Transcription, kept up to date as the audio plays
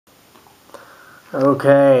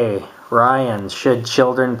Okay, Ryan, should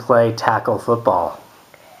children play tackle football?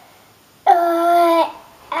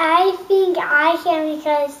 I think I can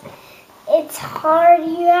because it's hard.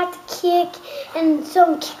 You have to kick, and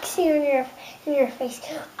someone kicks you in your face.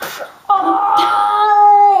 Oh!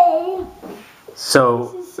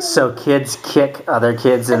 So kids kick other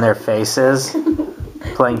kids in their faces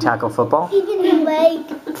playing tackle football? Even your leg.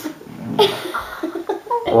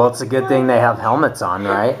 Well, it's a good thing they have helmets on,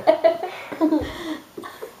 right?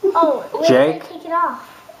 Oh, Jake? Take it off.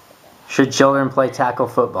 Should children play tackle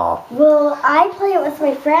football? Well, I play it with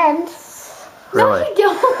my friends. Really? No, you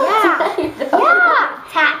don't. Yeah.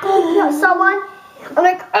 Tackle someone. I'm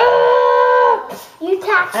like, you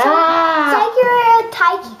tackle someone. It's like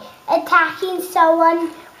you're attacking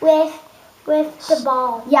someone with the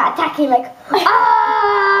ball. Yeah, attacking like,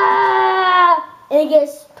 and they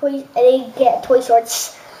get toy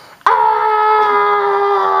swords.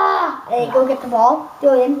 And they go get the ball.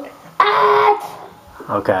 Go in.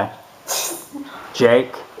 Okay.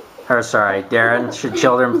 Jake? Darren, should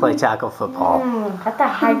children play tackle football? That's a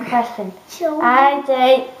hard question. I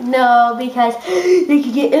say no because they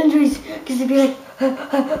could get injuries because they'd be like,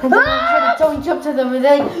 and then someone jump to them and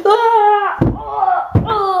they're like,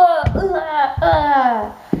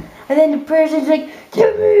 and then the person's like,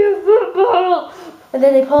 give me a football, and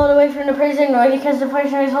then they pull it away from the person or because the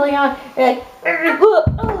person is holding on, they're like,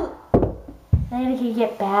 then they could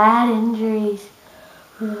get bad injuries.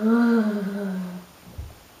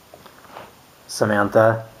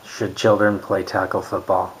 Samantha, should children play tackle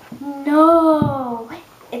football? No,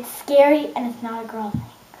 it's scary and it's not a girl thing.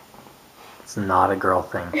 It's not a girl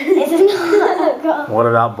thing. It's not a girl. What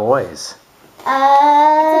about boys? It's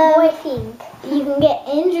a boy thing. You can get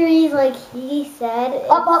injuries, like he said.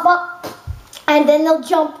 Up. And then they'll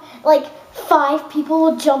jump, like 5 people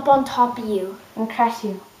will jump on top of you And crush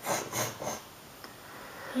you.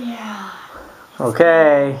 Yeah.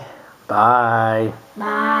 Okay. Bye. Bye.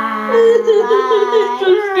 Bye. So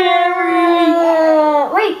scary.